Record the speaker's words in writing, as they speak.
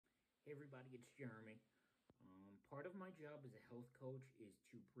Hey everybody, it's Jeremy. Part of my job as a health coach is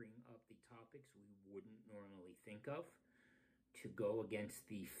to bring up the topics we wouldn't normally think of, to go against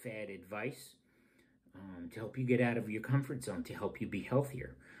the fad advice, to help you get out of your comfort zone, to help you be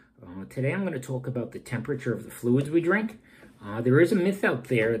healthier. Today I'm going to talk about the temperature of the fluids we drink. There is a myth out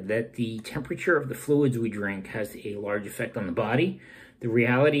there that the temperature of the fluids we drink has a large effect on the body. The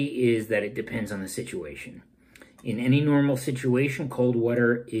reality is that it depends on the situation. In any normal situation, cold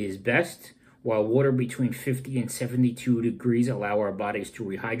water is best, while water between 50 and 72 degrees allow our bodies to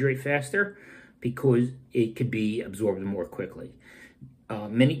rehydrate faster because it could be absorbed more quickly.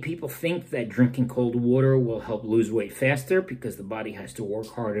 Many people think that drinking cold water will help lose weight faster because the body has to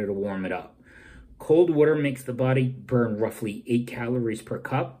work harder to warm it up. Cold water makes the body burn roughly 8 calories per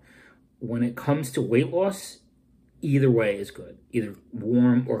cup. When it comes to weight loss, either way is good, either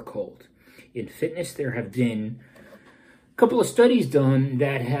warm or cold. In fitness, there have been a couple of studies done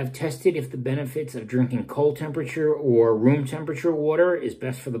that have tested if the benefits of drinking cold temperature or room temperature water is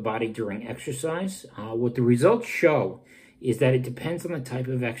best for the body during exercise. What the results show is that it depends on the type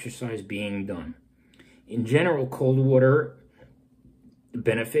of exercise being done. In general, cold water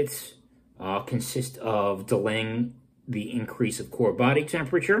benefits consist of delaying the increase of core body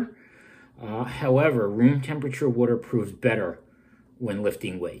temperature. However, room temperature water proves better when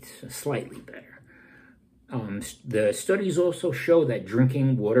lifting weights, slightly better. The studies also show that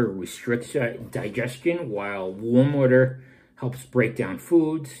drinking water restricts digestion, while warm water helps break down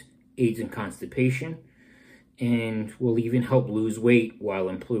foods, aids in constipation, and will even help lose weight while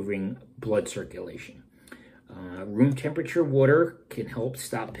improving blood circulation. Room temperature water can help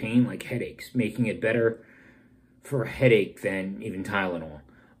stop pain like headaches, making it better for a headache than even Tylenol.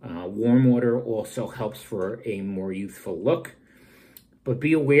 Warm water also helps for a more youthful look. But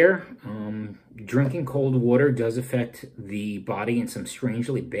be aware, drinking cold water does affect the body in some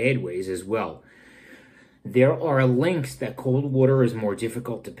strangely bad ways as well. There are links that cold water is more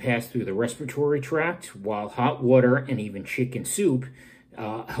difficult to pass through the respiratory tract, while hot water and even chicken soup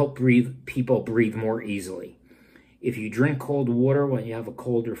help people breathe more easily. If you drink cold water when you have a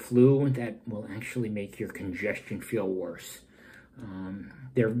cold or flu, that will actually make your congestion feel worse.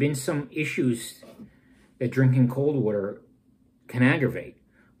 There have been some issues that drinking cold water can aggravate.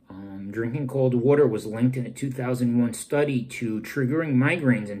 Drinking cold water was linked in a 2001 study to triggering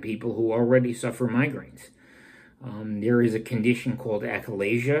migraines in people who already suffer migraines. There is a condition called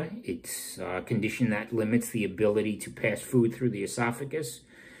achalasia. It's a condition that limits the ability to pass food through the esophagus.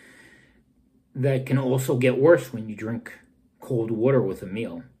 That can also get worse when you drink cold water with a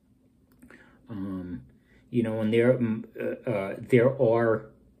meal. And there are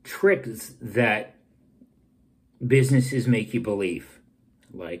tricks that businesses make you believe,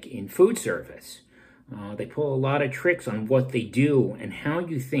 like in food service. They pull a lot of tricks on what they do and how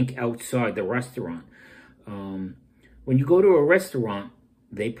you think outside the restaurant. When you go to a restaurant,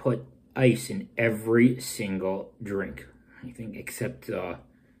 they put ice in every single drink, I think, except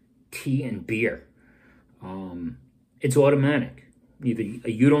tea and beer. It's automatic. Either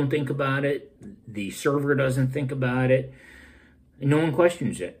you don't think about it, the server doesn't think about it, and no one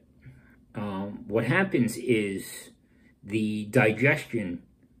questions it. What happens is the digestion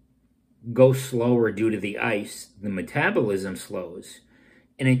goes slower due to the ice, the metabolism slows,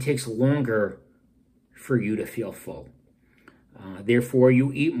 and it takes longer for you to feel full. Therefore,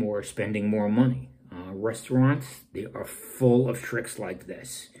 you eat more, spending more money. Restaurants, they are full of tricks like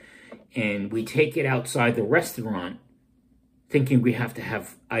this. And we take it outside the restaurant thinking we have to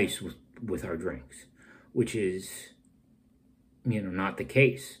have ice with our drinks, which is, not the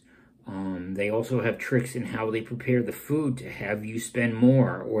case. They also have tricks in how they prepare the food to have you spend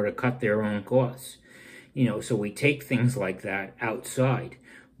more or to cut their own costs. So we take things like that outside.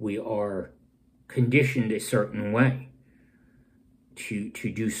 We are conditioned a certain way to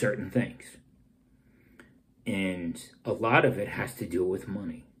do certain things. And a lot of it has to do with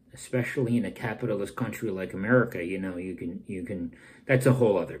money, especially in a capitalist country like America. You can, that's a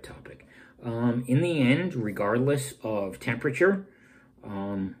whole other topic. In the end, regardless of temperature,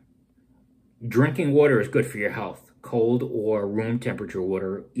 drinking water is good for your health. Cold or room temperature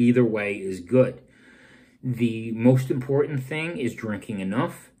water, either way is good. The most important thing is drinking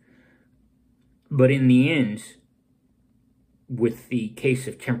enough. But in the end, with the case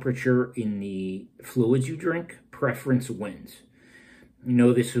of temperature in the fluids you drink, preference wins.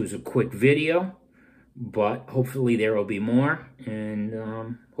 This was a quick video, but hopefully there will be more,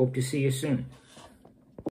 and hope to see you soon.